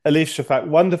Elif Shafak,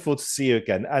 wonderful to see you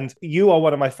again. And you are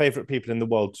one of my favorite people in the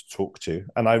world to talk to.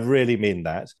 And I really mean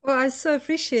that. Well, I so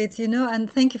appreciate,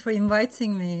 and thank you for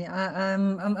inviting me.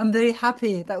 I'm very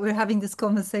happy that we're having this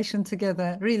conversation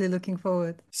together. Really looking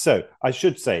forward. So I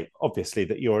should say, obviously,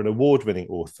 that you're an award-winning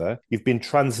author. You've been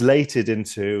translated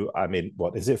into, I mean,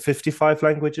 what is it, 55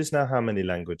 languages now? How many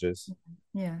languages?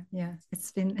 Yeah.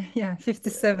 It's been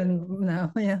 57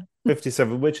 now. Yeah.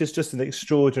 57, which is just an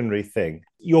extraordinary thing.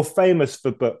 You're famous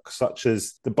for books such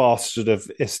as The Bastard of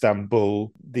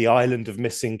Istanbul, The Island of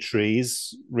Missing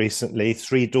Trees, recently,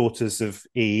 Three Daughters of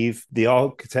Eve, The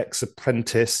Architect's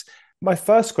Apprentice. My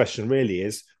first question really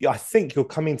is I think you're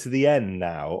coming to the end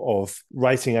now of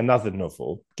writing another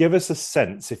novel. Give us a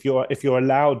sense, if you're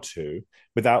allowed to,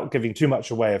 without giving too much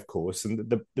away, of course, and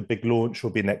the big launch will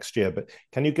be next year, but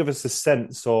can you give us a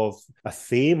sense of a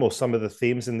theme or some of the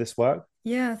themes in this work?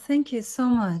 Yeah, thank you so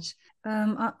much.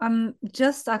 I'm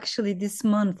just actually this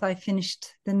month I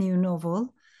finished the new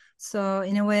novel. So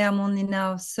in a way, I'm only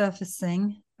now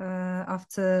surfacing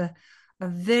after a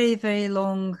very, very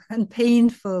long and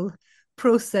painful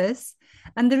process.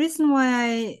 And the reason why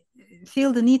I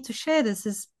feel the need to share this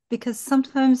is because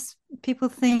sometimes people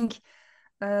think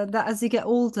that as you get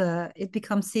older, it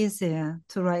becomes easier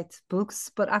to write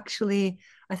books. But actually,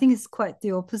 I think it's quite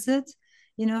the opposite.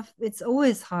 It's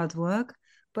always hard work,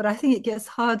 but I think it gets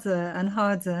harder and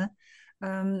harder.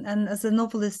 And as a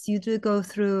novelist, you do go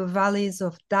through valleys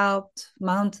of doubt,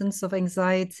 mountains of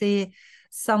anxiety.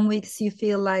 Some weeks you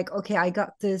feel like, okay, I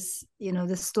got this,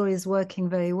 the story is working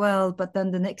very well. But then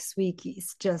the next week,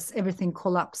 it's just everything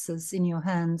collapses in your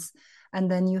hands. And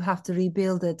then you have to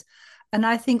rebuild it. And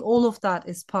I think all of that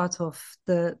is part of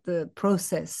the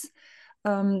process.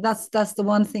 That's the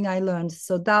one thing I learned.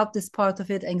 So doubt is part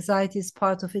of it, anxiety is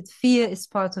part of it, fear is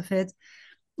part of it.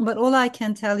 But all I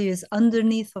can tell you is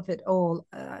underneath of it all,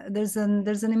 there's an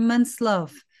immense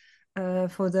love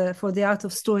for the art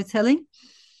of storytelling.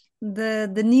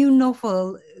 The new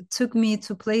novel took me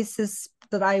to places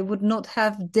that I would not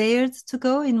have dared to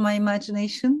go in my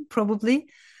imagination, probably.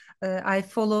 I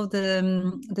follow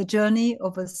the journey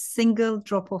of a single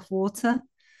drop of water,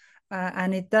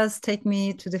 and it does take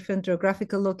me to different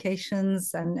geographical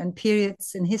locations and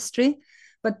periods in history.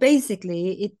 But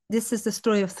basically, this is the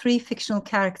story of three fictional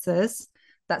characters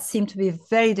that seem to be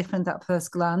very different at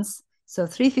first glance. So,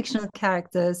 three fictional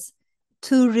characters,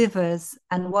 two rivers,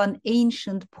 and one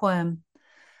ancient poem,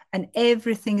 and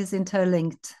everything is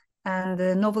interlinked. And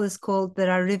the novel is called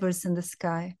There Are Rivers in the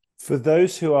Sky. For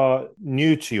those who are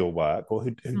new to your work or who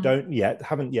Mm.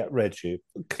 haven't yet read you,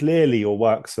 clearly your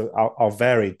works are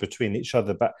varied between each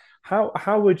other. But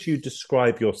how would you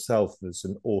describe yourself as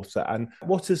an author? And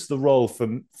what is the role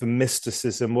for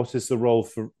mysticism? What is the role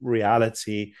for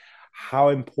reality? How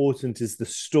important is the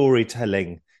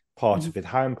storytelling part Mhm. of it?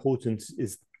 How important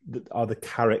are the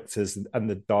characters and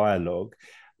the dialogue?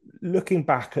 Looking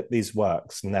back at these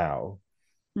works now,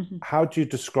 Mhm. how do you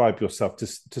describe yourself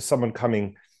to someone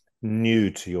coming new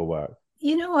to your work?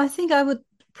 I think I would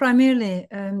primarily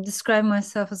describe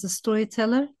myself as a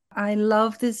storyteller. I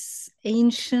love this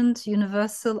ancient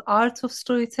universal art of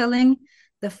storytelling.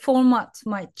 The format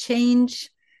might change,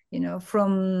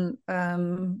 from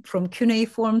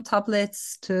cuneiform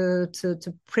tablets to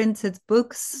printed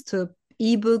books to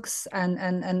ebooks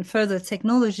and further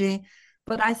technology.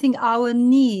 But I think our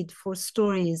need for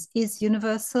stories is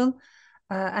universal,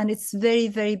 and it's very,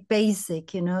 very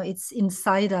basic. It's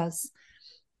inside us.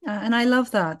 And I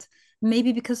love that.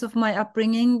 Maybe because of my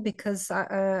upbringing, because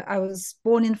I was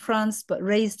born in France but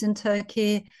raised in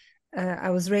Turkey. I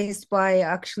was raised by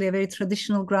actually a very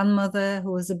traditional grandmother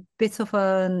who was a bit of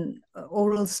an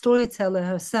oral storyteller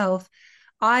herself.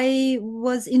 I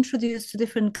was introduced to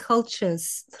different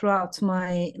cultures throughout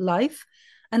my life,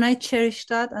 and I cherish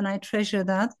that and I treasure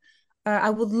that.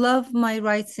 I would love my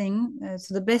writing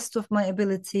to the best of my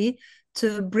ability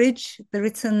to bridge the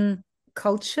written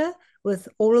culture with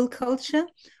oral culture.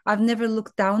 I've never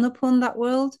looked down upon that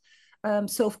world.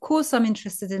 So, of course, I'm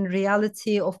interested in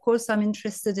reality. Of course, I'm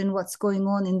interested in what's going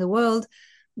on in the world.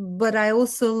 But I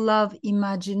also love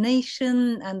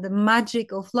imagination and the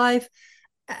magic of life.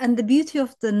 And the beauty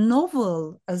of the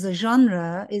novel as a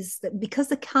genre is that because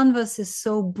the canvas is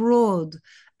so broad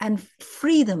and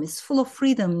freedom is full of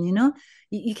freedom,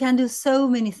 you can do so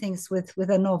many things with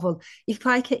a novel. If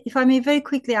I may very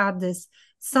quickly add this,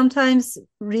 sometimes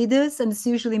readers, and it's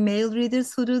usually male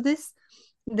readers who do this,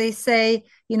 they say,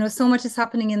 so much is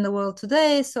happening in the world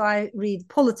today, so I read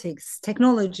politics,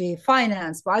 technology,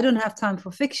 finance, but I don't have time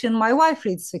for fiction. My wife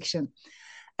reads fiction.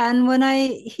 And when I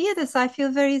hear this, I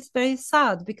feel very, very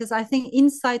sad because I think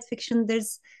inside fiction,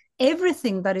 there's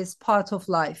everything that is part of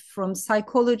life, from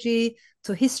psychology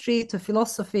to history to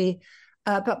philosophy.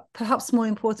 But perhaps more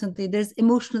importantly, there's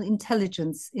emotional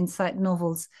intelligence inside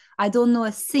novels. I don't know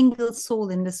a single soul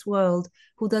in this world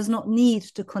who does not need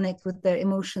to connect with their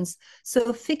emotions.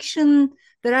 So fiction,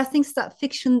 there are things that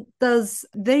fiction does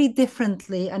very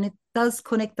differently, and it does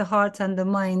connect the heart and the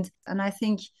mind. And I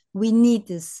think we need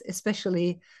this,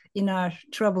 especially in our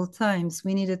troubled times.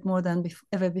 We need it more than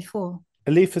ever before.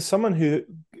 Elif, as someone who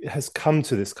has come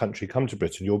to this country, come to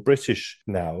Britain, you're British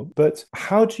now, but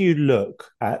how do you look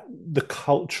at the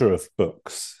culture of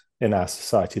books in our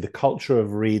society, the culture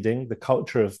of reading, the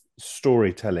culture of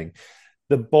storytelling,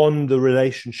 the bond, the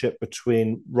relationship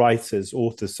between writers,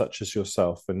 authors such as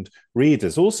yourself, and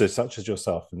readers also such as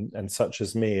yourself and such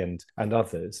as me and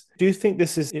others? Do you think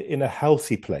this is in a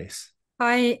healthy place?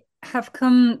 I have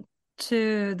come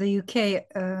to the UK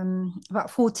about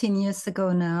 14 years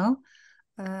ago now.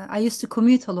 I used to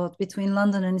commute a lot between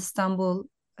London and Istanbul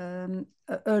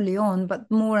early on, but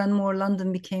more and more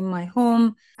London became my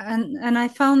home. And I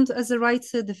found as a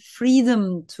writer the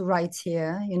freedom to write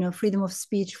here, you know, freedom of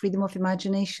speech, freedom of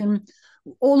imagination,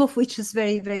 all of which is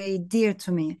very, very dear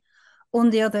to me. On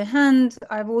the other hand,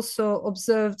 I've also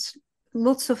observed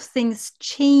lots of things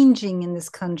changing in this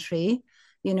country,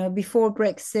 you know, before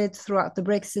Brexit, throughout the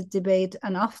Brexit debate,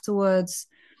 and afterwards.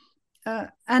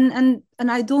 And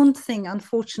I don't think,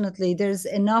 unfortunately, there's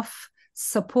enough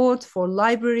support for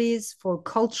libraries, for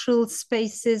cultural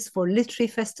spaces, for literary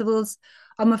festivals.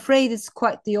 I'm afraid it's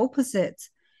quite the opposite.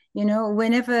 You know,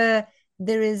 whenever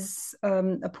there is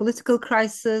a political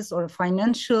crisis or a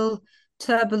financial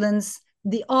turbulence,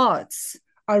 the arts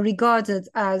are regarded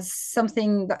as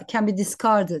something that can be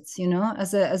discarded, you know,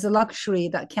 as a luxury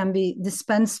that can be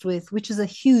dispensed with, which is a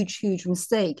huge, huge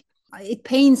mistake. It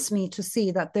pains me to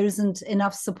see that there isn't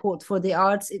enough support for the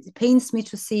arts. It pains me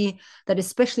to see that,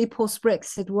 especially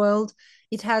post-Brexit world,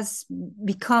 it has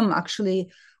become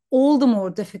actually all the more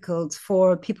difficult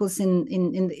for people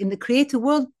in the creative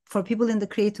world, for people in the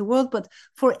creative world, but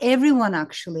for everyone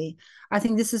actually. I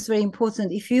think this is very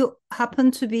important. If you happen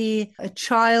to be a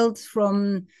child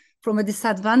from a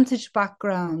disadvantaged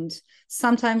background,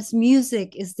 sometimes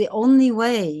music is the only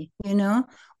way, you know,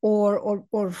 or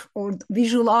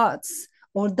visual arts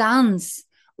or dance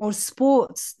or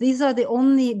sports. These are the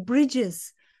only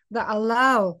bridges that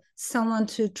allow someone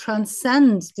to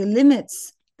transcend the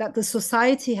limits that the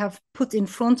society have put in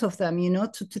front of them, you know,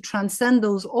 to transcend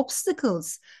those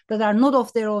obstacles that are not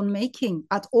of their own making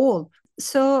at all.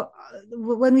 So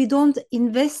when we don't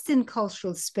invest in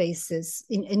cultural spaces,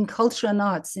 in culture and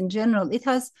arts in general, it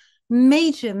has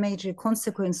major, major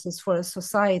consequences for a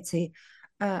society.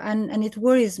 And it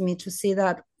worries me to see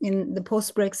that in the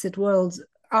post-Brexit world,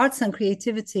 arts and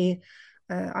creativity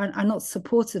are not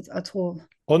supported at all.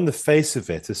 On the face of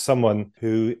it, as someone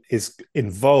who is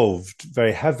involved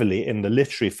very heavily in the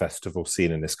literary festival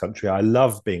scene in this country, I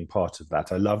love being part of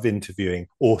that. I love interviewing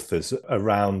authors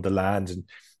around the land,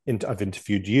 and I've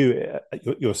interviewed you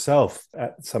yourself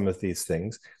at some of these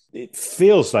things. It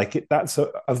feels like that's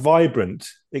a vibrant,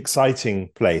 exciting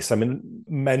place. I mean,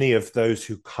 many of those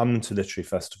who come to literary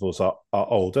festivals are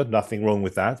older, nothing wrong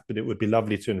with that, but it would be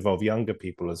lovely to involve younger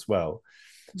people as well.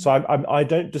 So I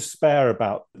don't despair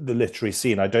about the literary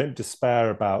scene. I don't despair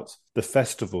about the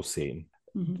festival scene.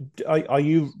 Mm-hmm. Are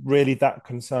you really that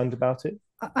concerned about it?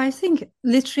 I think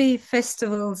literary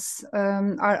festivals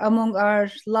are among our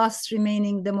last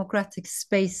remaining democratic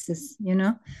spaces, you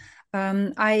know.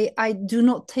 I do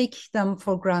not take them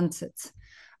for granted.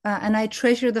 And I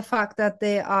treasure the fact that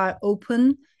they are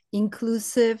open,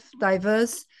 inclusive,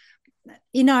 diverse,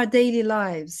 in our daily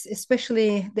lives,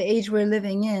 especially the age we're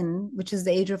living in, which is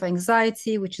the age of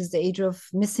anxiety, which is the age of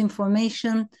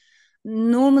misinformation.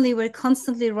 Normally, we're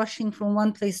constantly rushing from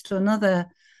one place to another.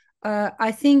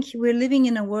 I think we're living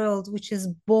in a world which is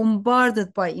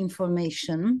bombarded by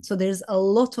information. So there's a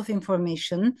lot of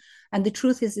information. And the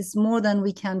truth is, it's more than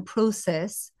we can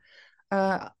process.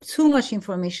 Too much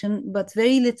information, but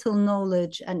very little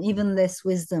knowledge and even less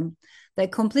wisdom. They're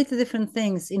completely different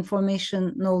things,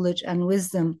 information, knowledge, and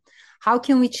wisdom. How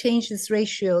can we change this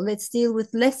ratio? Let's deal with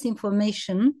less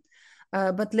information,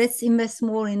 but let's invest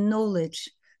more in knowledge,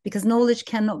 because knowledge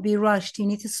cannot be rushed. You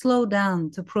need to slow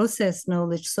down to process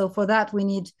knowledge. So for that, we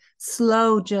need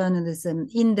slow journalism,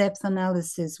 in-depth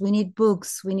analysis. We need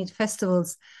books, we need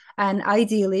festivals, and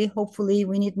ideally, hopefully,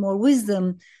 we need more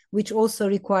wisdom, which also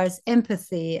requires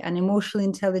empathy and emotional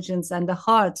intelligence and the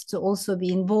heart to also be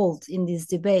involved in these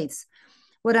debates.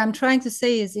 What I'm trying to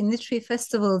say is, in literary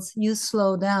festivals, you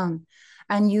slow down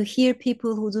and you hear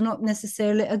people who do not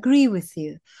necessarily agree with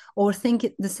you or think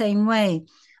it the same way.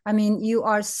 I mean, you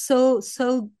are so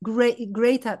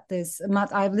great at this,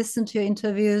 Matt. I've listened to your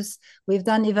interviews. We've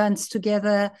done events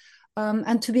together,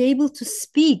 and to be able to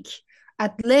speak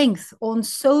at length on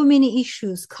so many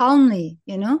issues calmly,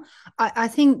 I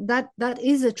think that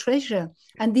is a treasure.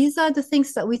 And these are the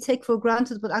things that we take for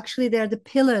granted, but actually they are the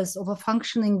pillars of a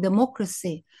functioning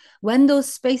democracy. When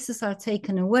those spaces are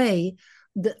taken away,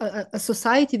 a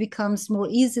society becomes more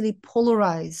easily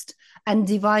polarized and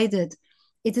divided.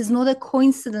 It is not a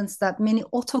coincidence that many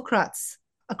autocrats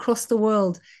across the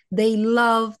world, they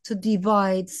love to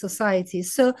divide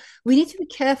societies. So we need to be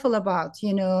careful about,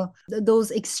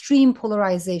 those extreme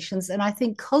polarizations. And I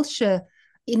think culture,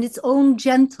 in its own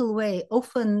gentle way,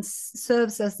 often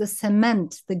serves as the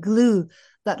cement, the glue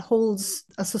that holds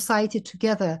a society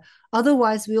together.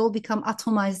 Otherwise, we all become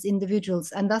atomized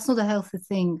individuals, and that's not a healthy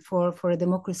thing for a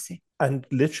democracy. And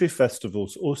literary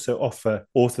festivals also offer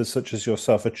authors such as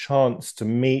yourself a chance to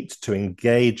meet, to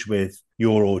engage with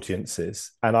your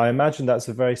audiences. And I imagine that's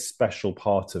a very special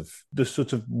part of the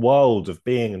sort of world of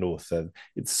being an author.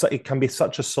 It can be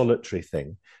such a solitary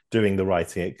thing, doing the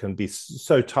writing. It can be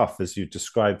so tough, as you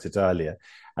described it earlier.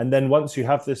 And then once you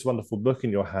have this wonderful book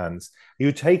in your hands,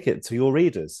 you take it to your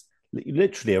readers,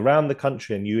 literally around the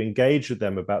country, and you engage with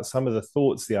them about some of the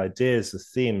thoughts, the ideas, the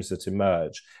themes that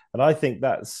emerge. And I think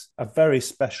that's a very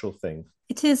special thing.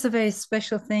 It is a very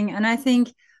special thing. And I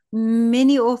think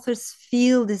many authors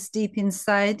feel this deep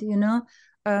inside,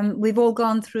 we've all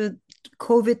gone through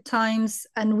COVID times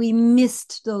and we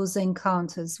missed those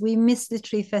encounters. We missed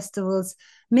literary festivals.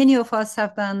 Many of us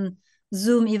have done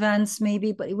Zoom events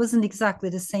maybe, but it wasn't exactly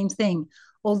the same thing.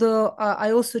 Although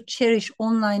I also cherish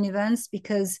online events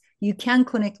because you can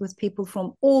connect with people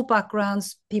from all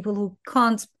backgrounds, people who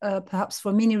can't, perhaps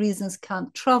for many reasons,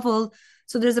 can't travel.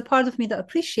 So there's a part of me that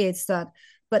appreciates that.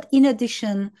 But in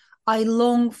addition, I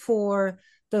long for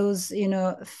those,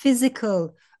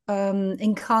 physical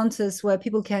encounters where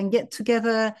people can get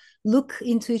together, look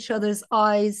into each other's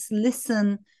eyes,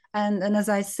 listen, and as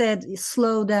I said,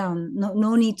 slow down.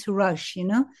 No need to rush.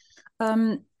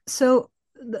 So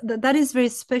that is very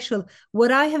special.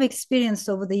 What I have experienced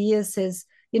over the years is,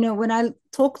 when I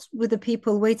talked with the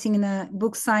people waiting in a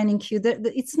book signing queue,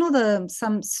 it's not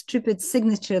some stupid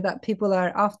signature that people are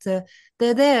after.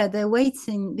 They're there, they're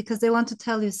waiting because they want to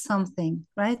tell you something,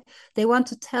 right? They want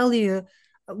to tell you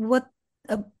what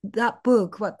that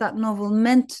book, what that novel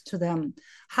meant to them,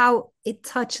 how it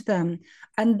touched them.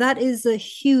 And that is a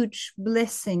huge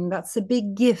blessing. That's a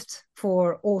big gift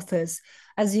for authors.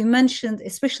 As you mentioned,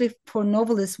 especially for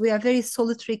novelists, we are very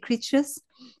solitary creatures.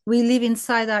 We live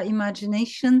inside our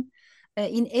imagination.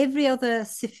 In every other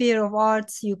sphere of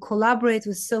arts, you collaborate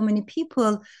with so many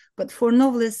people. But for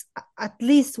novelists, at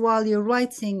least while you're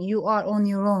writing, you are on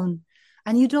your own.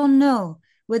 And you don't know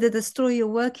whether the story you're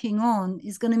working on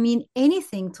is going to mean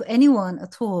anything to anyone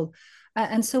at all.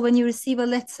 And so when you receive a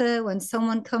letter, when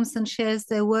someone comes and shares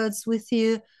their words with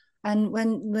you, and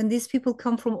when these people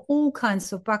come from all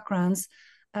kinds of backgrounds,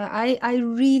 I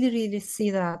really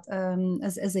see that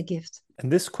as a gift.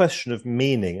 And this question of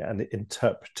meaning and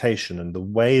interpretation and the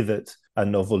way that a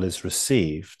novel is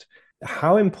received,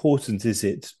 how important is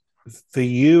it for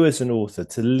you as an author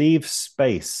to leave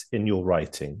space in your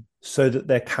writing so that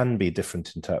there can be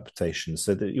different interpretations,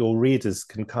 so that your readers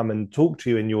can come and talk to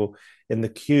you in the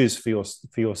queues for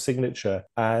your signature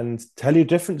and tell you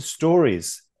different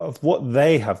stories of what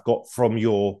they have got from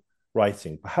your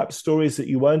writing, perhaps stories that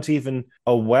you weren't even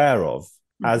aware of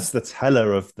as the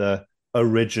teller of the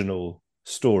original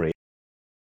story.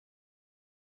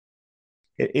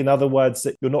 In other words,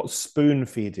 that you're not spoon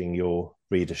feeding your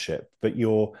readership, but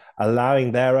you're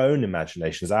allowing their own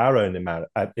imaginations, our own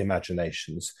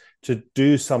imaginations, to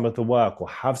do some of the work or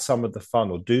have some of the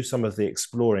fun or do some of the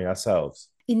exploring ourselves.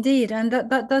 Indeed, and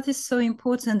that is so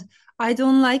important. I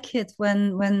don't like it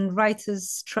when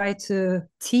writers try to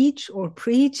teach or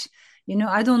preach.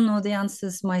 I don't know the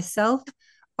answers myself.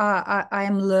 I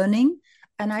am learning.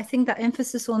 And I think that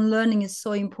emphasis on learning is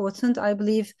so important. I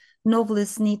believe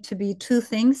novelists need to be two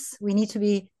things. We need to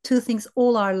be two things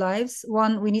all our lives.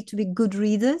 One, we need to be good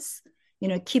readers,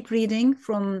 keep reading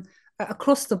from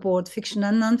across the board, fiction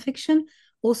and nonfiction.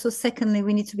 Also, secondly,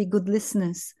 we need to be good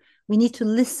listeners. We need to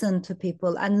listen to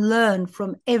people and learn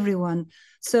from everyone.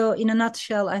 So in a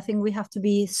nutshell, I think we have to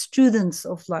be students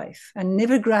of life and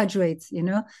never graduate,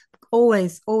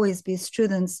 always be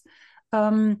students.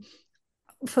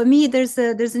 For me, there's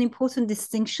an important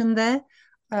distinction there.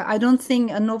 I don't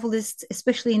think a novelist,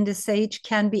 especially in this age,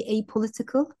 can be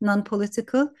apolitical,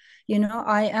 non-political.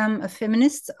 I am a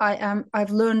feminist.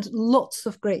 I've learned lots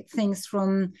of great things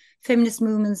from feminist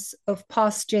movements of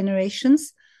past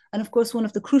generations. And of course, one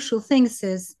of the crucial things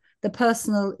is the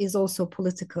personal is also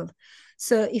political.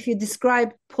 So if you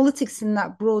describe politics in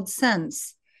that broad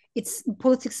sense, it's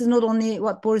politics is not only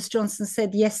what Boris Johnson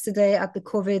said yesterday at the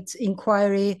COVID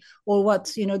inquiry, or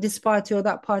what this party or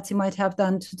that party might have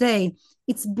done today.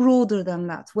 It's broader than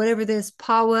that. Wherever there's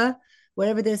power,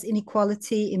 wherever there's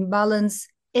inequality, imbalance,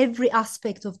 every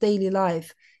aspect of daily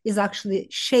life is actually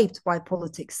shaped by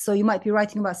politics. So you might be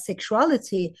writing about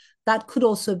sexuality. That could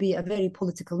also be a very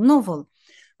political novel.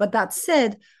 But that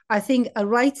said, I think a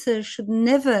writer should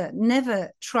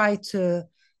never try to,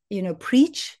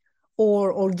 preach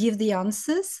or give the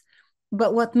answers.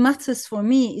 But what matters for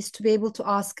me is to be able to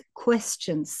ask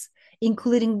questions,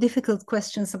 including difficult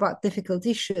questions about difficult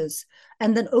issues,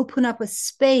 and then open up a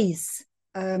space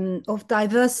of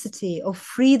diversity, of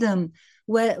freedom,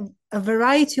 where a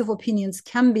variety of opinions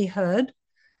can be heard,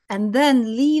 and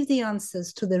then leave the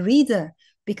answers to the reader,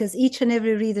 because each and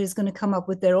every reader is going to come up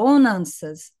with their own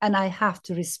answers, and I have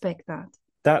to respect that.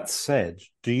 That said,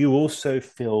 do you also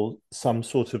feel some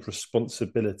sort of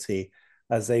responsibility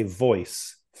as a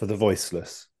voice for the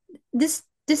voiceless? This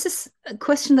is a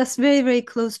question that's very, very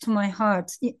close to my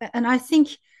heart. And I think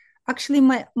actually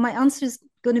my answer is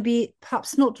going to be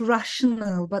perhaps not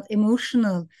rational, but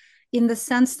emotional, in the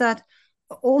sense that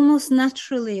almost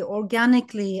naturally,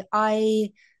 organically,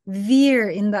 I veer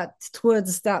in that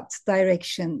towards that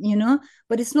direction,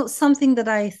 but it's not something that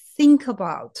I think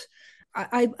about.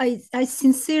 I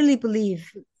sincerely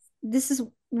believe this is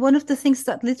one of the things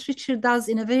that literature does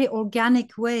in a very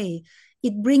organic way.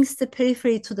 It brings the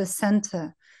periphery to the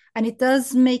center, and it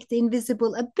does make the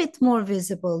invisible a bit more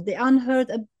visible, the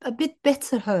unheard a bit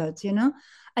better heard,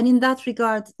 And in that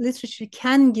regard, literature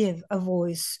can give a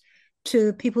voice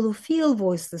to people who feel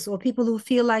voiceless, or people who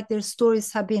feel like their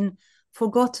stories have been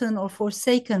forgotten or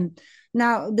forsaken.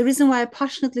 Now, the reason why I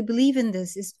passionately believe in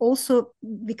this is also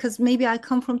because maybe I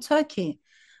come from Turkey.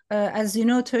 As you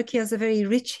know, Turkey has a very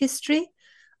rich history,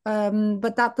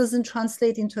 but that doesn't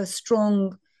translate into a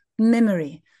strong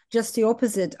memory. Just the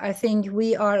opposite. I think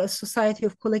we are a society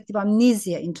of collective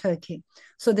amnesia in Turkey.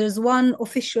 So there's one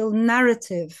official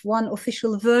narrative, one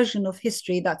official version of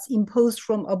history that's imposed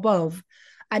from above.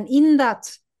 And in that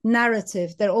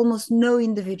narrative, there are almost no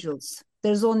individuals.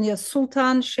 There's only a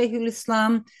sultan, Sheikhul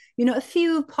Islam, a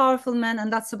few powerful men,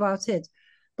 and that's about it.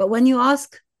 But when you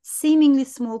ask seemingly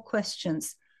small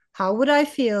questions, how would I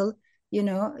feel?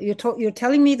 You're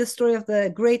telling me the story of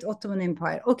the great Ottoman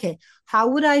Empire. Okay, how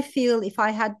would I feel if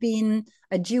I had been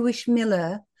a Jewish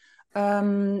miller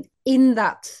in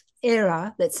that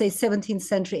era, let's say 17th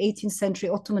century, 18th century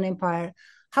Ottoman Empire?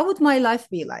 How would my life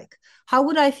be like? How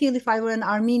would I feel if I were an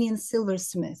Armenian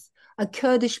silversmith, a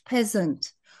Kurdish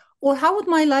peasant? Or how would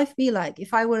my life be like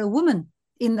if I were a woman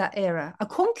in that era, a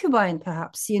concubine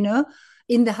perhaps,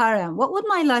 in the harem? What would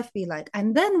my life be like?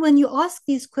 And then when you ask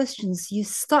these questions, you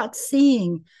start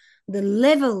seeing the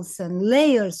levels and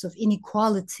layers of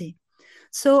inequality.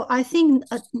 So I think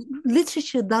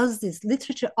literature does this.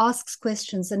 Literature asks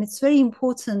questions, and it's very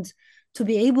important to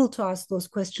be able to ask those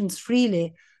questions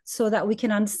freely, so that we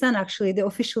can understand actually the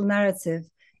official narrative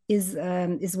is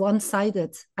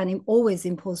one-sided and always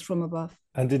imposed from above.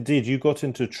 And indeed, you got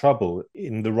into trouble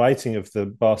in the writing of The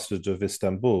Bastard of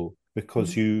Istanbul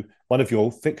because one of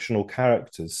your fictional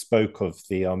characters spoke of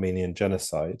the Armenian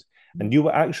genocide, and you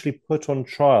were actually put on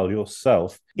trial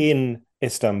yourself in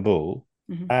Istanbul,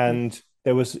 and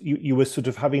you were sort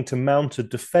of having to mount a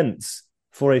defense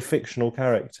for a fictional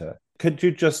character. Could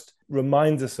you just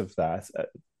remind us of that?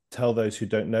 Tell those who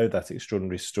don't know that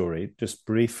extraordinary story just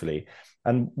briefly,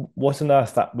 and what on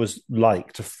earth that was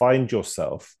like to find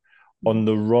yourself on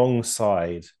the wrong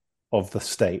side of the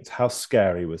state. How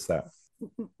scary was that?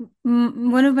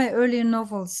 One of my earlier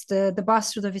novels, The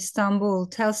Bastard of Istanbul,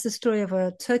 tells the story of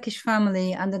a Turkish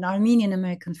family and an Armenian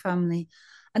American family.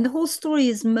 And the whole story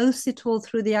is mostly told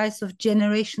through the eyes of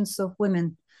generations of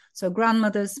women. So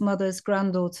grandmothers, mothers,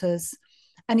 granddaughters.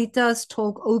 And it does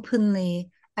talk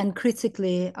openly and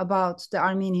critically about the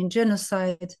Armenian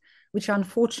genocide, which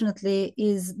unfortunately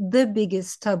is the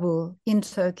biggest taboo in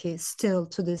Turkey still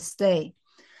to this day.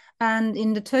 And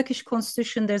in the Turkish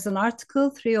constitution, there's an article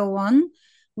 301,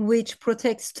 which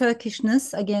protects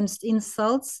Turkishness against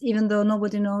insults, even though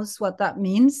nobody knows what that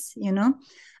means,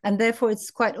 and therefore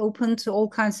it's quite open to all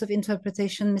kinds of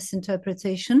interpretation,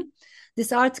 misinterpretation.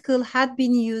 This article had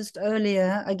been used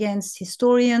earlier against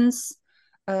historians,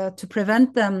 to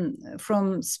prevent them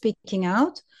from speaking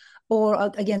out,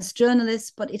 or against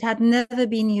journalists, but it had never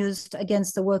been used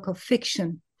against the work of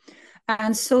fiction.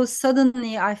 And so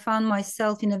suddenly I found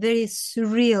myself in a very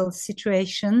surreal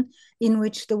situation in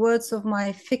which the words of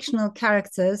my fictional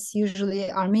characters,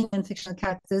 usually Armenian fictional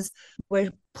characters,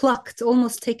 were plucked,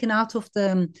 almost taken out of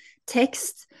the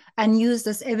text and used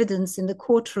as evidence in the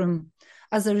courtroom.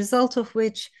 As a result of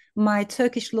which, my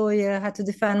Turkish lawyer had to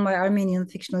defend my Armenian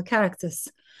fictional characters.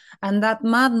 And that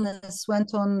madness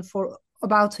went on for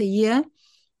about a year,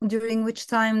 during which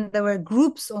time there were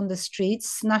groups on the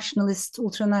streets, nationalists,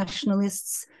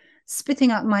 ultranationalists,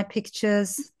 spitting at my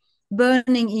pictures,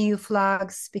 burning EU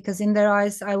flags, because in their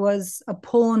eyes I was a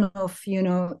pawn of,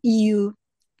 EU,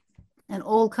 and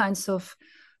all kinds of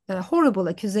horrible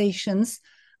accusations.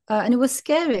 And it was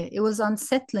scary. It was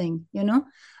unsettling.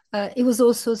 It was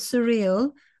also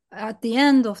surreal. At the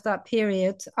end of that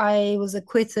period, I was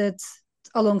acquitted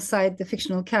alongside the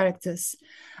fictional characters.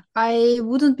 I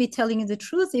wouldn't be telling you the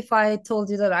truth if I told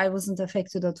you that I wasn't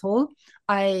affected at all.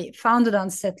 I found it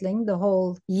unsettling the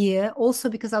whole year, also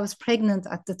because I was pregnant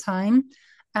at the time.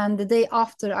 And the day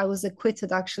after I was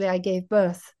acquitted, actually, I gave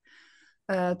birth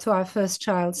to our first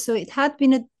child. So it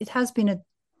has been a,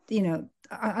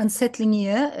 unsettling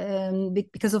year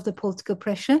because of the political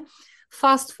pressure.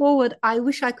 Fast forward, I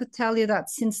wish I could tell you that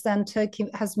since then Turkey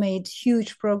has made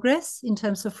huge progress in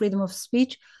terms of freedom of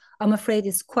speech. I'm afraid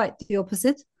it's quite the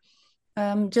opposite.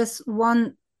 Just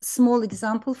one small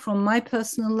example from my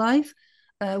personal life.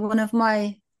 One of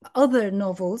my other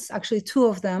novels, actually two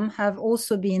of them,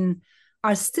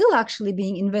 are still actually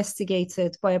being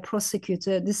investigated by a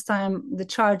prosecutor. This time the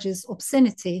charge is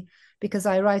obscenity, because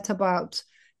I write about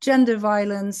gender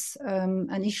violence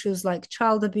and issues like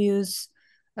child abuse,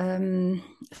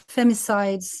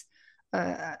 femicides,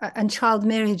 and child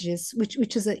marriages,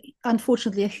 which is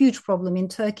unfortunately a huge problem in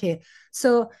Turkey.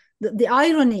 So the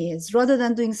irony is, rather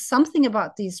than doing something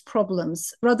about these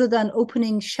problems, rather than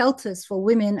opening shelters for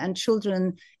women and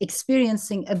children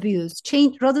experiencing abuse,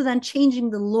 rather than changing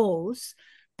the laws,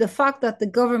 the fact that the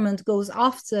government goes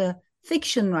after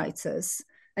fiction writers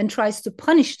and tries to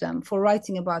punish them for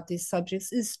writing about these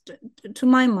subjects is, to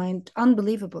my mind,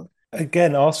 unbelievable.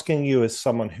 Again, asking you as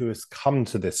someone who has come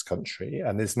to this country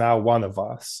and is now one of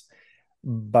us,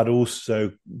 but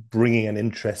also bringing an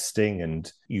interesting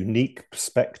and unique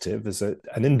perspective as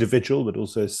an individual, but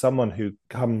also as someone who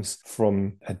comes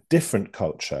from a different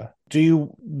culture. Do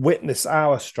you witness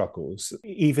our struggles,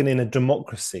 even in a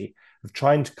democracy, of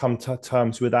trying to come to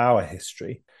terms with our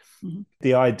history? Mm-hmm.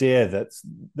 The idea that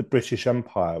the British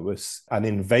Empire was an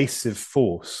invasive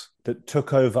force that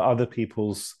took over other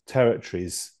people's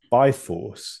territories by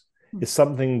force is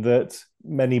something that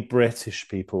many British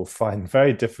people find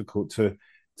very difficult to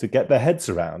get their heads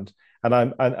around.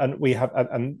 And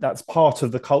that's part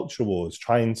of the culture wars,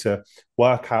 trying to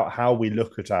work out how we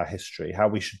look at our history, how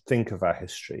we should think of our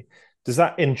history. Does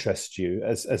that interest you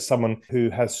as someone who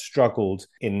has struggled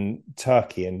in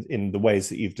Turkey in the ways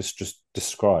that you've just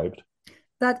described?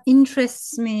 That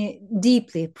interests me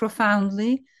deeply,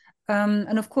 profoundly.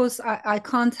 And of course, I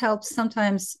can't help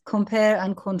sometimes compare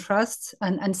and contrast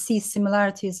and see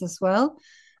similarities as well.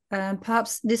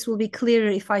 Perhaps this will be clearer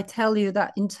if I tell you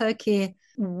that in Turkey,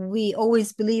 we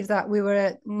always believed that we were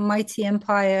a mighty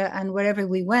empire, and wherever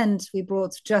we went, we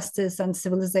brought justice and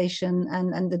civilization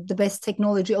and the best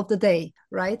technology of the day,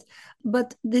 right?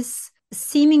 But this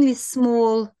seemingly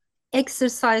small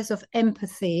exercise of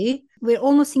empathy, we're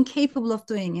almost incapable of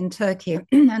doing in Turkey.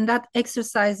 And that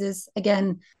exercise is,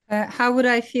 again, how would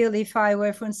I feel if I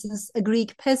were, for instance, a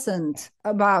Greek peasant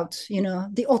about,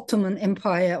 the Ottoman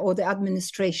Empire or the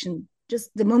administration?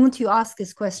 Just the moment you ask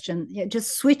this question,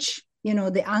 just switch,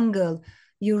 the angle,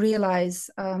 you realize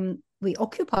we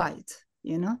occupied,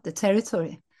 the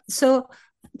territory. So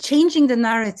changing the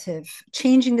narrative,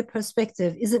 changing the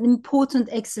perspective is an important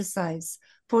exercise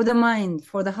for the mind,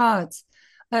 for the heart.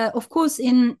 Of course,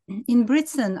 in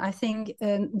Britain, I think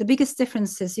the biggest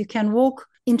difference is you can walk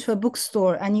into a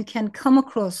bookstore and you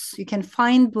can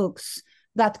find books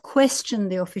that question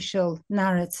the official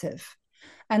narrative.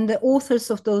 And the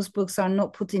authors of those books are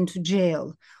not put into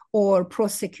jail or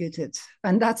prosecuted.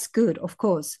 And that's good, of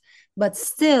course. But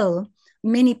still,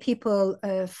 many people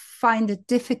find it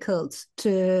difficult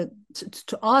to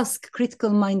ask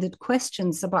critical-minded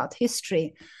questions about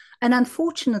history. And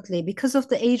unfortunately, because of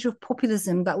the age of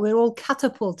populism that we're all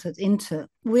catapulted into,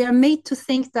 we are made to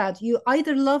think that you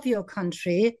either love your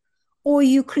country or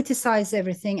you criticize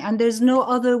everything, and there's no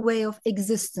other way of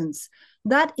existence.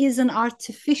 That is an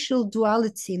artificial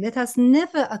duality. Let us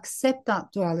never accept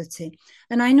that duality.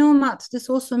 And I know, Matt, this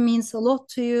also means a lot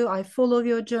to you. I follow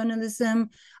your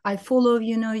journalism. I follow,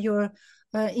 your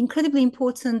incredibly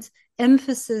important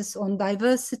emphasis on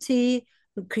diversity,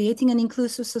 creating an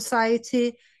inclusive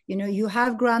society. You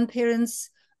have grandparents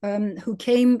who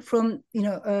came from,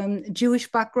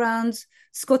 Jewish backgrounds,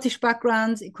 Scottish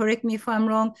backgrounds. Correct me if I'm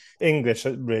wrong. English,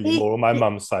 really more on my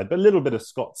mum's side, but a little bit of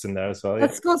Scots in there as well. Yeah.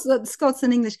 Scots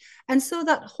and English. And so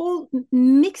that whole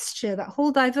mixture, that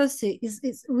whole diversity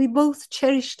is we both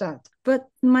cherish that. But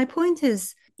my point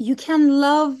is, you can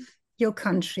love your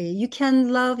country, you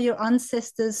can love your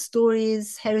ancestors'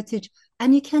 stories, heritage,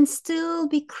 and you can still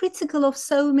be critical of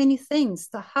so many things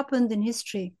that happened in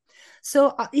history.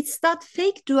 So it's that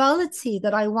fake duality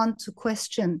that I want to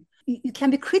question. You can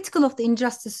be critical of the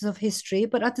injustices of history,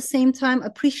 but at the same time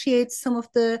appreciate some of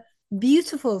the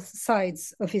beautiful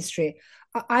sides of history.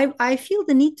 I feel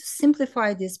the need to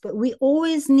simplify this, but we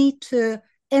always need to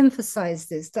emphasize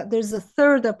this, that there's a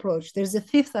third approach, there's a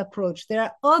fifth approach, there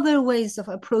are other ways of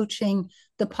approaching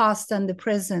the past and the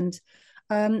present.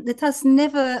 Let us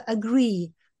never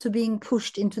agree to being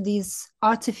pushed into these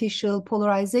artificial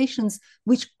polarizations,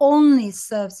 which only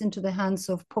serves into the hands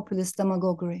of populist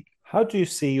demagoguery. How do you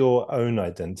see your own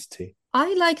identity?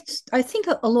 I think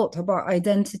a lot about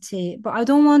identity, but I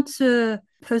don't want to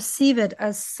perceive it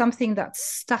as something that's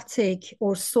static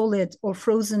or solid or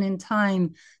frozen in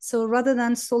time. So rather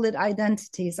than solid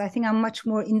identities, I think I'm much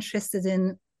more interested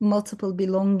in multiple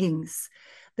belongings.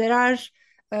 There are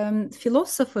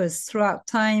philosophers throughout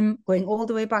time, going all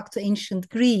the way back to ancient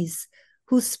Greece,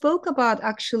 who spoke about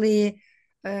actually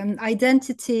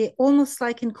identity almost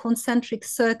like in concentric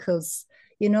circles,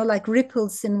 like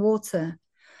ripples in water.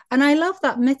 And I love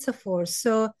that metaphor.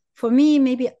 So for me,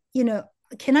 maybe,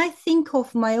 can I think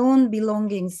of my own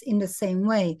belongings in the same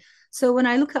way? So when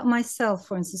I look at myself,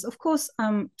 for instance, of course,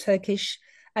 I'm Turkish,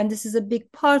 and this is a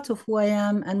big part of who I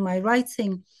am and my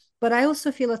writing. But I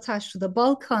also feel attached to the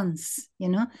Balkans,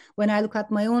 when I look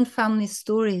at my own family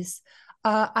stories.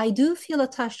 I do feel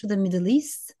attached to the Middle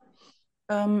East.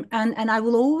 And I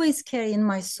will always carry in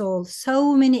my soul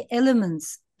so many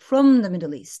elements from the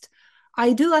Middle East.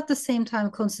 I do at the same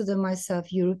time consider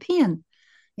myself European.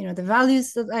 The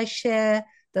values that I share,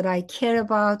 that I care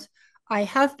about. I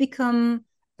have become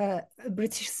a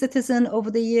British citizen over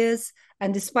the years.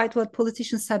 And despite what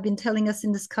politicians have been telling us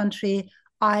in this country,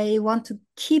 I want to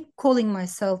keep calling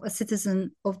myself a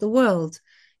citizen of the world,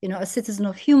 a citizen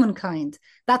of humankind.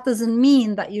 That doesn't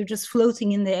mean that you're just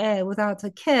floating in the air without a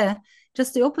care.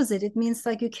 Just the opposite. It means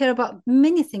like you care about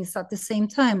many things at the same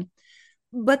time.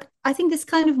 But I think this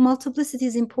kind of multiplicity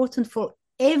is important for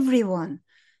everyone.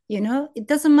 It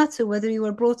doesn't matter whether you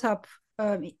were brought up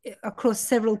across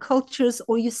several cultures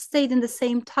or you stayed in the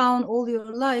same town all your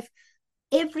life.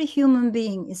 Every human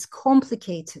being is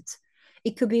complicated.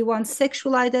 It could be one's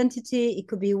sexual identity. It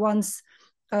could be one's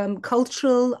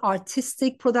cultural,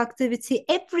 artistic productivity.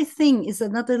 Everything is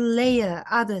another layer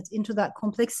added into that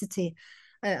complexity.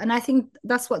 And I think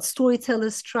that's what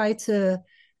storytellers try to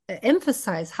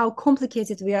emphasize, how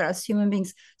complicated we are as human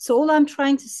beings. So all I'm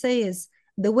trying to say is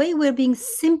the way we're being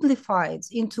simplified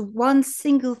into one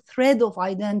single thread of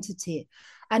identity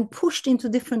and pushed into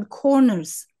different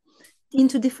corners,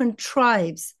 into different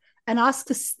tribes, and asked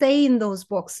to stay in those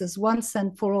boxes once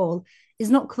and for all is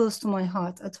not close to my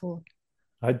heart at all.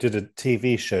 I did a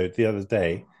TV show the other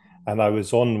day, and I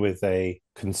was on with a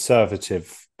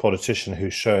conservative politician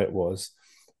whose show it was.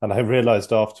 And I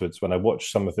realized afterwards, when I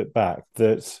watched some of it back,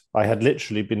 that I had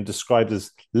literally been described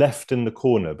as left in the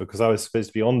corner because I was supposed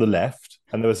to be on the left.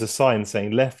 And there was a sign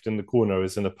saying left in the corner. I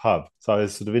was in a pub. So I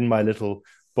was sort of in my little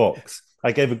box.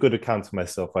 I gave a good account of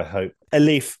myself, I hope.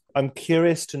 Elif, I'm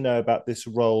curious to know about this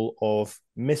role of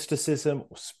mysticism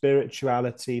or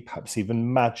spirituality, perhaps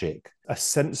even magic, a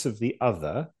sense of the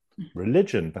other,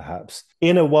 religion perhaps,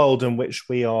 in a world in which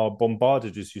we are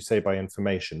bombarded, as you say, by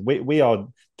information. We are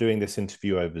doing this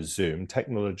interview over Zoom.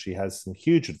 Technology has some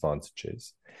huge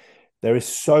advantages. There is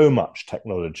so much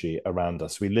technology around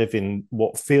us. We live in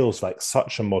what feels like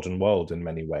such a modern world in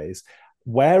many ways.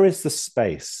 Where is the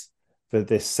space for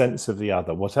this sense of the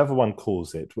other, whatever one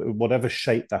calls it, whatever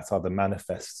shape that other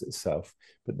manifests itself?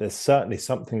 But there's certainly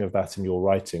something of that in your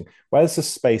writing. Where's the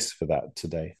space for that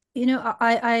today?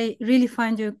 I really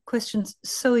find your questions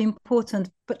so important,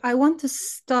 but I want to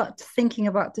start thinking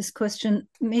about this question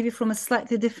maybe from a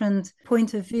slightly different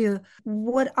point of view.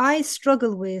 What I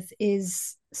struggle with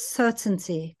is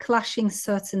certainty, clashing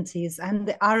certainties, and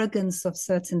the arrogance of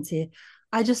certainty.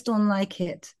 I just don't like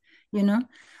it,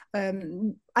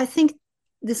 I think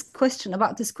this question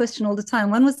all the time.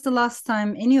 When was the last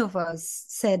time any of us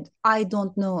said, I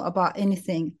don't know about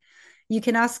anything? You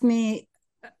can ask me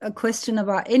a question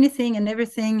about anything and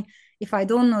everything. If I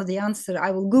don't know the answer,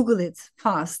 I will Google it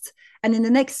fast. And in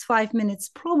the next 5 minutes,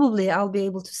 probably I'll be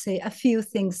able to say a few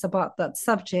things about that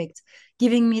subject,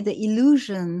 giving me the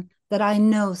illusion that I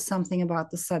know something about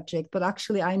the subject, but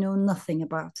actually I know nothing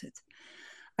about it.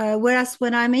 Whereas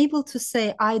when I'm able to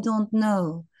say, I don't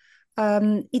know,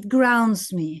 it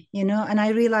grounds me, and I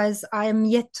realize I am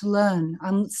yet to learn.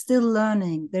 I'm still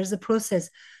learning. There's a process.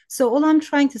 So all I'm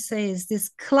trying to say is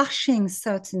these clashing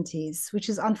certainties, which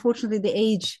is unfortunately the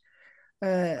age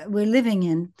we're living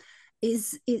in,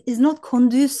 is not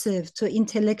conducive to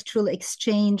intellectual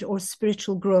exchange or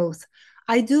spiritual growth.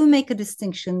 I do make a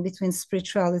distinction between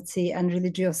spirituality and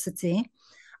religiosity.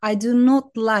 I do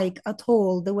not like at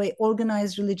all the way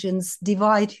organized religions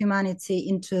divide humanity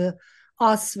into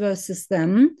us versus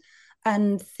them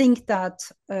and think that,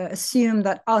 assume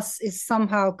that us is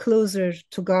somehow closer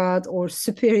to God or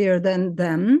superior than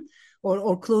them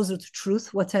or closer to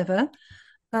truth, whatever.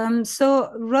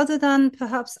 So rather than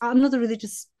perhaps, I'm not a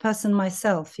religious person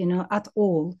myself, at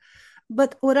all.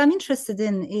 But what I'm interested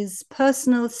in is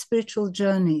personal spiritual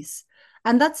journeys.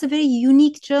 And that's a very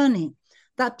unique journey.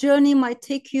 That journey might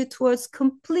take you towards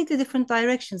completely different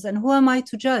directions. And who am I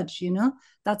to judge?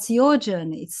 That's your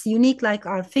journey. It's unique like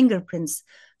our fingerprints.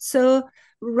 So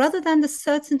rather than the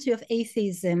certainty of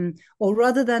atheism or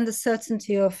rather than the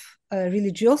certainty of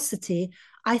religiosity,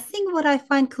 I think what I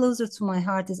find closer to my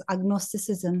heart is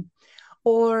agnosticism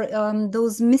or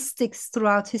those mystics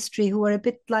throughout history who were a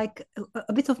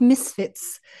bit of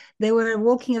misfits. They were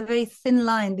walking a very thin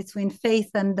line between faith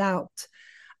and doubt.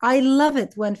 I love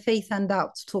it when faith and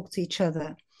doubt talk to each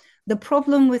other. The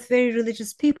problem with very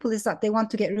religious people is that they want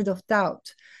to get rid of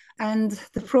doubt. And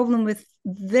the problem with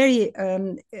very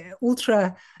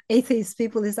ultra atheist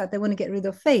people is that they want to get rid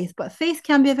of faith. But faith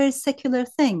can be a very secular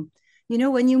thing.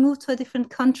 When you move to a different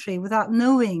country without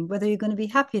knowing whether you're going to be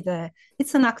happy there,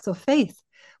 it's an act of faith.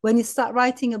 When you start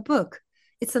writing a book,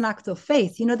 it's an act of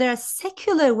faith. There are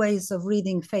secular ways of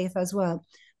reading faith as well.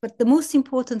 But the most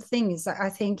important thing is that I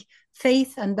think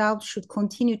faith and doubt should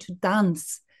continue to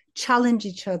dance, challenge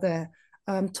each other,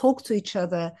 talk to each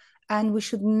other, and we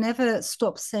should never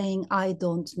stop saying, I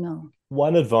don't know.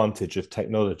 One advantage of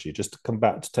technology, just to come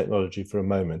back to technology for a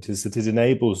moment, is that it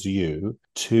enables you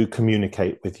to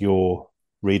communicate with your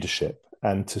readership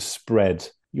and to spread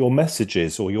your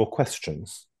messages or your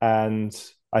questions. And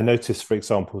I noticed, for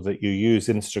example, that you use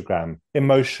Instagram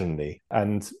emotionally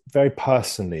and very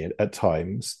personally at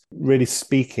times, really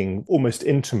speaking almost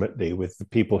intimately with the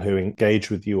people who engage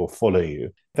with you or follow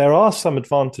you. There are some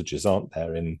advantages, aren't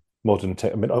there, in modern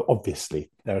tech? I mean,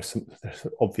 obviously, there's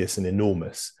obvious and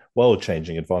enormous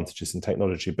world-changing advantages in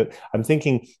technology, but I'm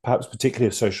thinking perhaps particularly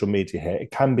of social media here. It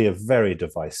can be a very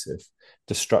divisive,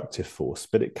 destructive force,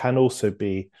 but it can also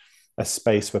be a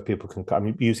space where people can,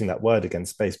 I'm using that word again,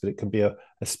 space, but it can be a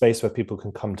space where people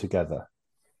can come together.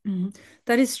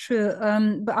 That is true.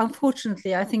 But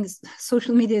unfortunately, I think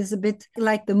social media is a bit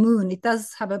like the moon. It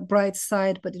does have a bright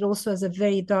side, but it also has a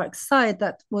very dark side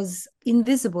that was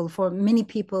invisible for many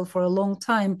people for a long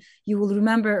time. You will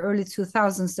remember early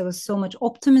 2000s, there was so much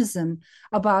optimism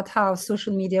about how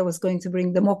social media was going to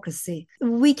bring democracy.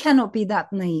 We cannot be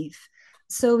that naive.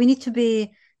 So we need to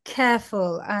be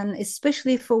careful, and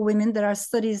especially for women, there are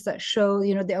studies that show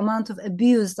the amount of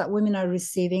abuse that women are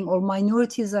receiving or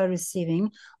minorities are receiving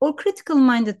or critical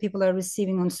minded people are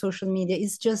receiving on social media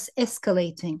is just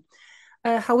escalating.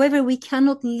 However, we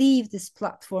cannot leave this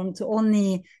platform to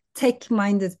only tech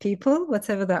minded people,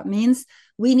 whatever that means.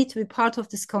 We need to be part of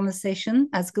this conversation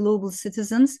as global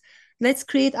citizens. Let's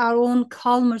create our own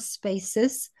calmer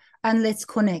spaces and let's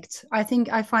connect.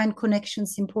 I find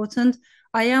connections important.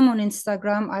 I am on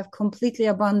Instagram. I've completely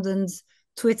abandoned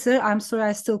Twitter. I'm sorry,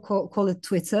 I still call it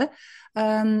Twitter.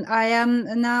 I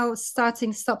am now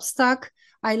starting Substack.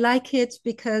 I like it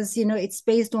because, it's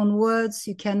based on words.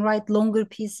 You can write longer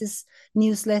pieces,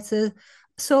 newsletter.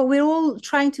 So we're all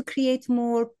trying to create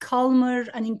more calmer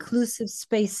and inclusive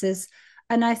spaces.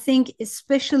 And I think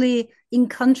especially in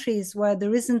countries where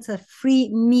there isn't a free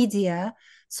media,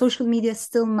 social media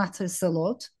still matters a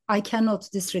lot. I cannot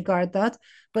disregard that.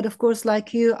 But of course,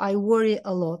 like you, I worry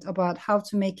a lot about how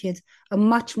to make it a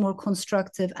much more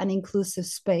constructive and inclusive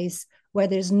space where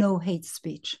there's no hate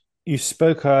speech. You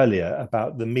spoke earlier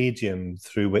about the medium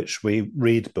through which we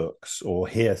read books or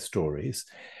hear stories.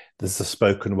 There's the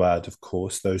spoken word, of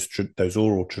course, those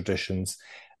oral traditions.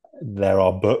 There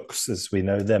are books as we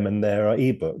know them, and there are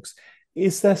ebooks.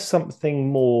 Is there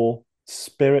something more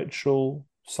spiritual,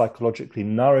 psychologically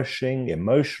nourishing,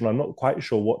 emotional? I'm not quite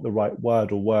sure what the right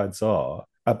word or words are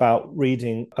about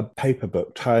reading a paper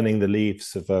book, turning the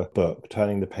leaves of a book,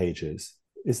 turning the pages.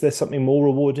 Is there something more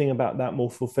rewarding about that, more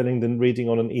fulfilling than reading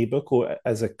on an ebook? Or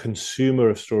as a consumer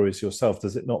of stories yourself,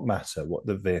 does it not matter what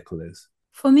the vehicle is?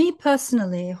 For me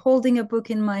personally, holding a book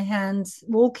in my hands,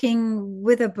 walking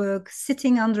with a book,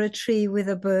 sitting under a tree with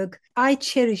a book, I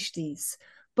cherish these.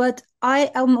 But I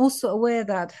am also aware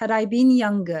that had I been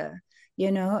younger,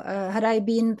 had I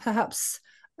been perhaps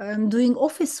doing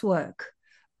office work,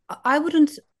 I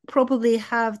wouldn't probably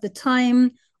have the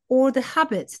time or the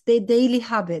habit, the daily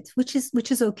habit, which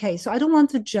is okay. So I don't want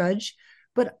to judge,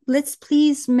 but let's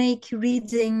please make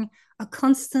reading a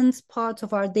constant part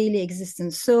of our daily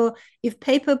existence. So if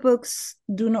paper books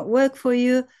do not work for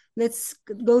you, let's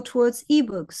go towards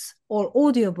ebooks or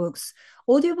audiobooks.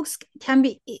 Audiobooks can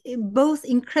be both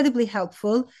incredibly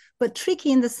helpful, but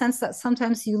tricky in the sense that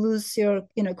sometimes you lose your,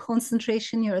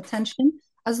 concentration, your attention.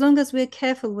 As long as we're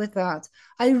careful with that,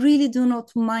 I really do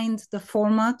not mind the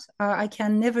format. I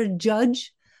can never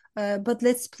judge, but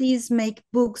let's please make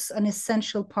books an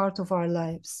essential part of our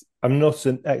lives. I'm not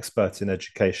an expert in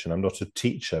education. I'm not a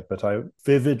teacher, but I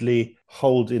vividly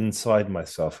hold inside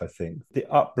myself, I think,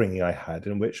 the upbringing I had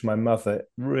in which my mother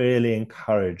really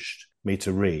encouraged me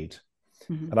to read.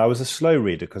 Mm-hmm. And I was a slow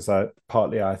reader because I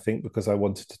think, because I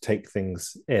wanted to take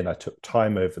things in. I took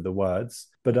time over the words,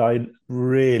 but I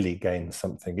really gained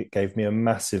something. It gave me a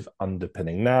massive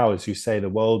underpinning. Now, as you say, the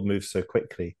world moves so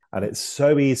quickly and it's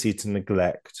so easy to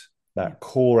neglect that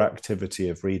core activity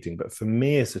of reading. But for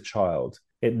me as a child,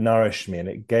 it nourished me and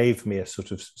it gave me a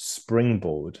sort of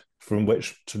springboard from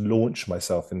which to launch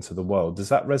myself into the world. Does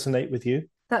that resonate with you?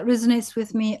 That resonates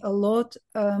with me a lot.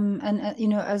 And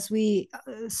as we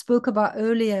spoke about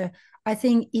earlier, I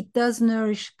think it does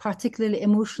nourish particularly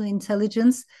emotional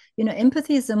intelligence.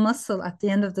 Empathy is a muscle at the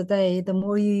end of the day. The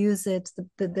more you use it,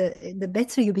 the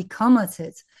better you become at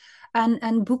it.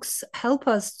 And books help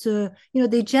us to,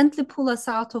 they gently pull us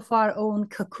out of our own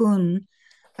cocoon,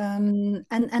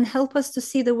 and help us to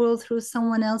see the world through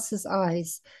someone else's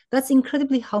eyes. That's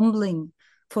incredibly humbling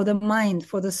for the mind,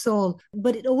 for the soul,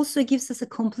 but it also gives us a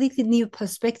completely new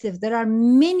perspective. There are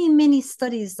many, many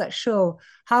studies that show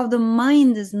how the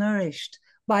mind is nourished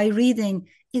by reading,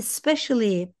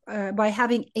 especially by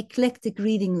having eclectic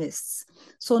reading lists.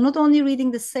 So not only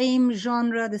reading the same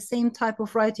genre, the same type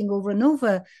of writing over and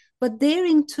over, but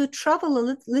daring to travel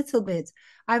a little bit.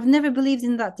 I've never believed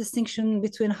in that distinction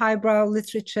between highbrow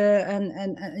literature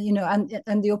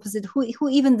and the opposite. Who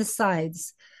even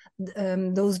decides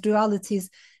those dualities?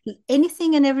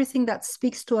 Anything and everything that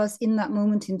speaks to us in that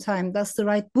moment in time, that's the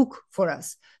right book for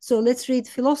us. So let's read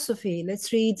philosophy,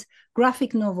 let's read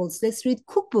graphic novels, let's read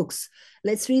cookbooks,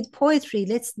 let's read poetry,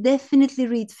 let's definitely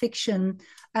read fiction,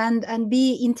 and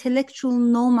be intellectual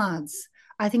nomads.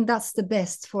 I think that's the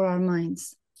best for our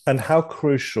minds. And how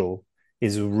crucial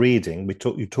is reading?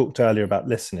 You talked earlier about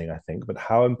listening, I think, but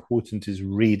how important is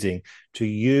reading to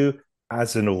you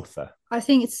as an author? I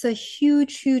think it's a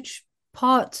huge, huge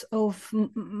part of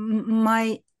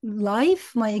my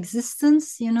life, my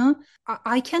existence.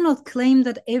 I cannot claim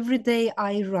that every day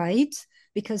I write,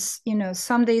 because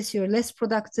some days you're less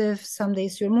productive, some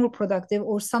days you're more productive,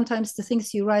 or sometimes the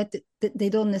things you write, they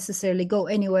don't necessarily go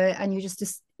anywhere and you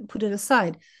just put it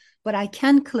aside. But I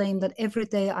can claim that every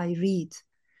day I read.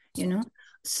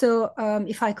 So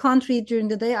if I can't read during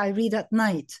the day, I read at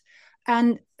night.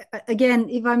 And again,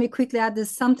 if I may quickly add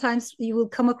this, sometimes you will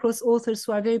come across authors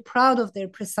who are very proud of their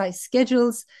precise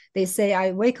schedules. They say,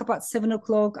 I wake up at 7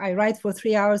 o'clock, I write for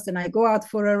 3 hours, then I go out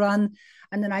for a run,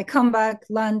 and then I come back,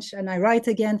 lunch, and I write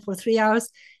again for 3 hours.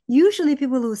 Usually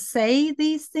people who say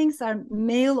these things are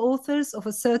male authors of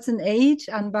a certain age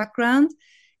and background.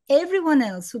 Everyone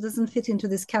else who doesn't fit into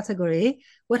this category,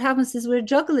 what happens is we're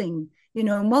juggling,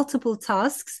 multiple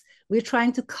tasks. We're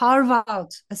trying to carve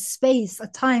out a space, a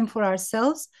time for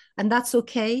ourselves, and that's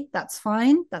okay. That's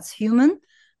fine. That's human.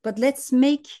 But let's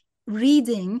make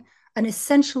reading an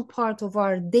essential part of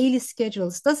our daily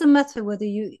schedules. Doesn't matter whether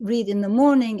you read in the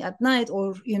morning, at night,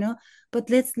 or, but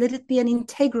let it be an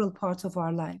integral part of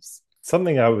our lives.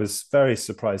 Something I was very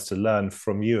surprised to learn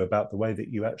from you about the way that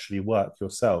you actually work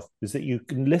yourself is that you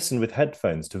can listen with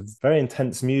headphones to very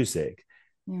intense music,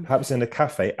 perhaps in a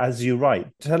cafe, as you write.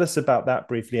 Tell us about that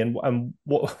briefly, and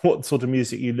what sort of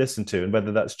music you listen to and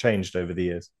whether that's changed over the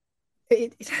years.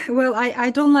 Well, I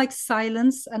don't like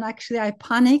silence, and actually I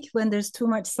panic when there's too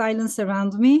much silence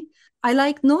around me. I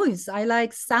like noise. I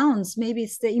like sounds. Maybe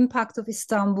it's the impact of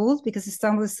Istanbul, because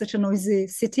Istanbul is such a noisy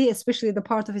city, especially the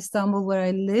part of Istanbul where I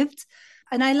lived.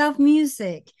 And I love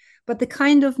music, but the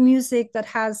kind of music that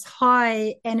has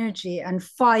high energy and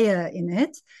fire in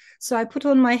it. So I put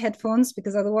on my headphones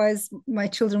because otherwise my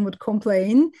children would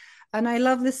complain. And I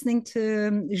love listening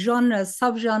to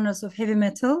subgenres of heavy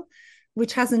metal,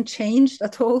 which hasn't changed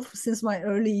at all since my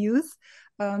early youth.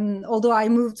 Although I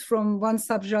moved from one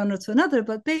subgenre to another,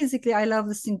 but basically I love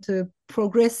listening to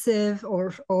progressive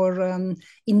or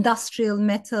industrial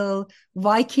metal,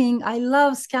 Viking. I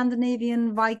love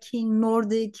Scandinavian, Viking,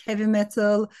 Nordic heavy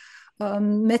metal,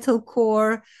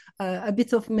 metalcore, a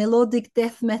bit of melodic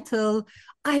death metal.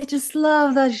 I just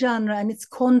love that genre and its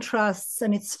contrasts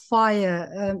and its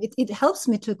fire. It helps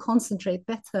me to concentrate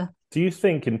better. Do you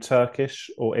think in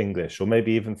Turkish or English or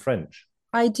maybe even French?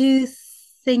 I do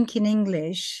think in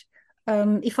English.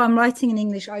 If I'm writing in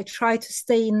English, I try to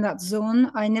stay in that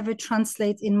zone. I never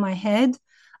translate in my head.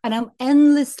 And I'm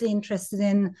endlessly interested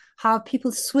in how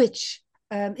people switch.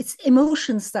 It's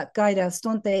emotions that guide us,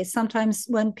 don't they? Sometimes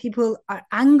when people are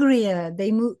angrier,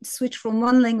 they switch from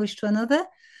one language to another,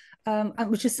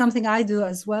 which is something I do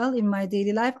as well in my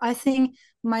daily life. I think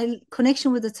my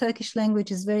connection with the Turkish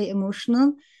language is very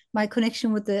emotional. My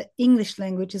connection with the English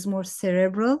language is more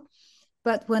cerebral.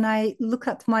 But when I look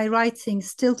at my writing,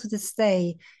 still to this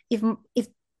day, if if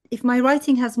if my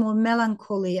writing has more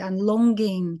melancholy and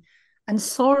longing and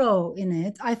sorrow in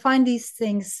it, I find these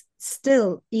things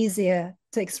still easier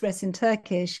to express in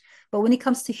Turkish. But when it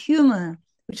comes to humor,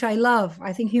 which I love,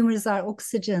 I think humor is our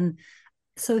oxygen.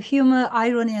 So humor,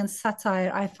 irony, and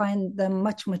satire, I find them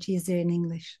much, much easier in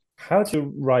English. How do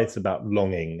you write about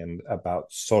longing and about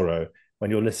sorrow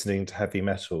when you're listening to heavy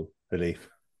metal, Elif?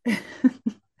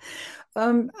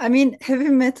 I mean, heavy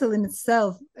metal in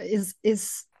itself is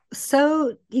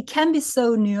so it can be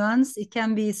so nuanced, it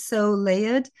can be so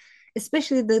layered,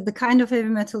 especially the kind of heavy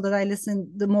metal that I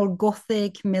listen, the more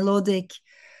gothic, melodic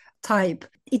type.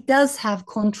 It does have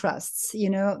contrasts,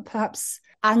 perhaps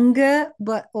anger,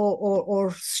 but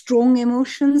or strong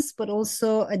emotions, but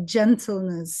also a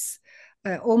gentleness,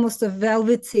 almost a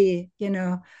velvety,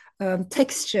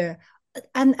 texture.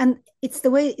 And it's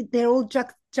the way they're all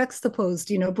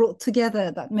juxtaposed, brought together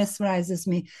that mesmerizes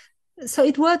me. So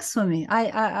it works for me.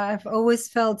 I've always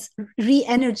felt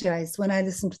re-energized when I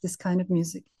listen to this kind of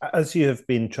music. As you have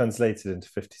been translated into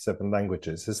 57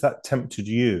 languages, has that tempted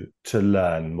you to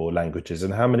learn more languages?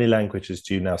 And how many languages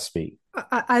do you now speak?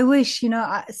 I wish,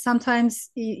 sometimes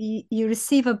you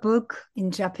receive a book in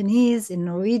Japanese, in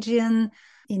Norwegian,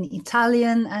 in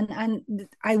Italian, and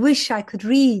I wish I could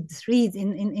read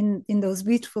in those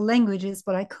beautiful languages,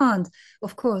 but I can't,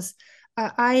 of course.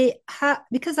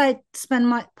 Because I spent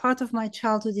my part of my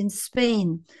childhood in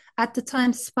Spain. At the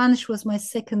time, Spanish was my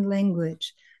second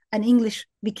language, and English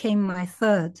became my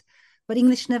third. But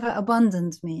English never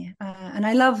abandoned me, and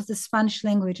I love the Spanish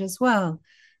language as well.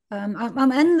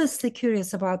 I'm endlessly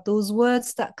curious about those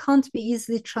words that can't be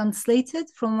easily translated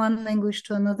from one language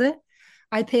to another.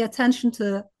 I pay attention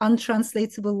to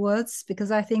untranslatable words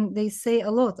because I think they say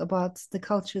a lot about the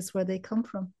cultures where they come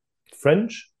from.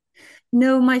 French?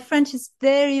 No, my French is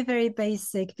very, very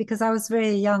basic because I was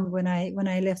very young when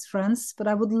I left France, but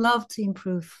I would love to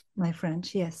improve my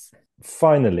French. Yes.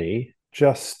 Finally,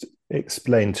 just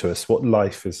explain to us what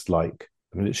life is like.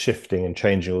 I mean, it's shifting and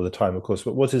changing all the time, of course,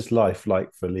 but what is life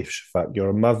like for Elif Shafak? You're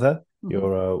a mother,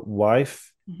 you're a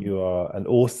wife, you are an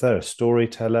author, a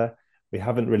storyteller. We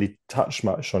haven't really touched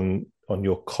much on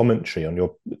your commentary, on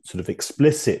your sort of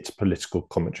explicit political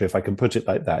commentary, if I can put it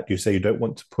like that. You say you don't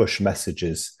want to push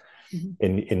messages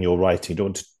in your writing, you don't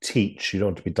want to teach, you don't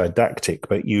want to be didactic,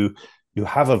 but you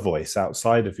have a voice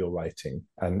outside of your writing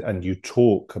and you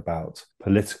talk about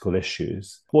political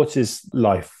issues. What is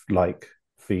life like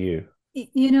for you?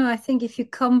 I think if you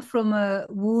come from a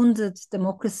wounded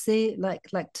democracy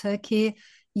like Turkey,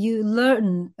 you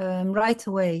learn right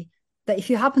away that if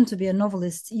you happen to be a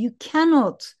novelist, you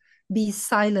cannot be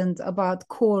silent about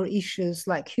core issues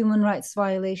like human rights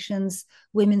violations,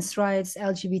 women's rights,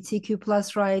 LGBTQ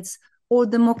plus rights, or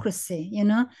democracy.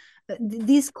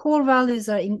 These core values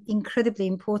are incredibly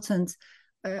important.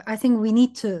 I think we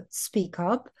need to speak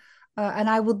up. And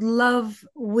I would love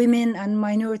women and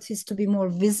minorities to be more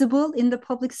visible in the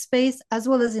public space as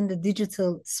well as in the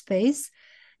digital space.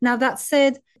 Now, that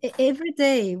said, every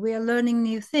day we are learning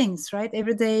new things, right?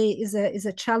 Every day is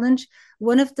a challenge.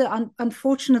 One of the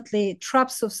unfortunately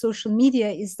traps of social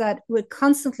media is that we're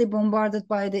constantly bombarded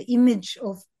by the image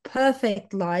of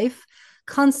perfect life,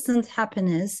 constant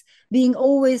happiness, being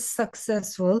always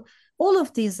successful. All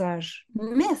of these are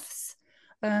myths.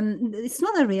 It's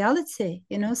not a reality.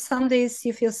 Some days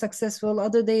you feel successful,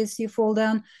 other days you fall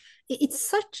down.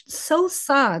 It's so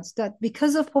sad that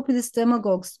because of populist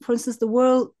demagogues, for instance, the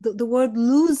word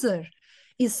loser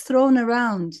is thrown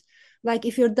around. Like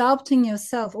if you're doubting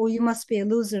yourself, oh, you must be a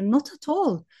loser. Not at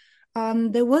all.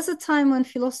 There was a time when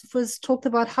philosophers talked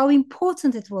about how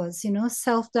important it was,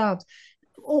 self-doubt.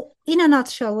 Oh, in a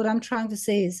nutshell, what I'm trying to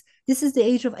say is This is the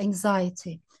age of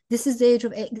anxiety. This is the age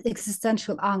of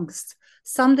existential angst.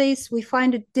 Some days we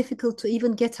find it difficult to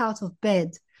even get out of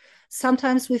bed.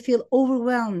 Sometimes we feel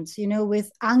overwhelmed,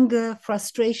 with anger,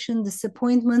 frustration,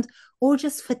 disappointment, or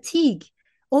just fatigue,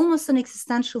 almost an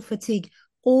existential fatigue.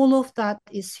 All of that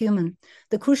is human.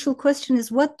 The crucial question is,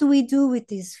 what do we do with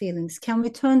these feelings? Can we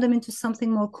turn them into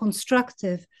something more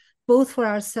constructive, both for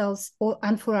ourselves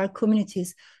and for our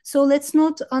communities? So let's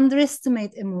not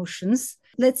underestimate emotions.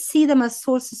 Let's see them as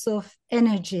sources of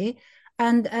energy,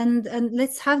 and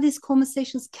let's have these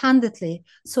conversations candidly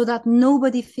so that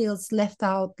nobody feels left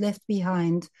out, left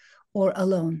behind, or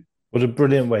alone. What a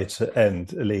brilliant way to end,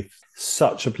 Elif.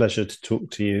 Such a pleasure to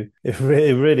talk to you. It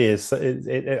really is.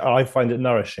 I find it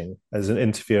nourishing as an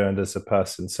interviewer and as a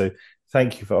person. So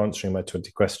thank you for answering my 20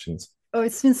 questions. Oh,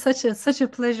 it's been such a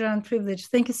pleasure and privilege.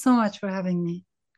 Thank you so much for having me.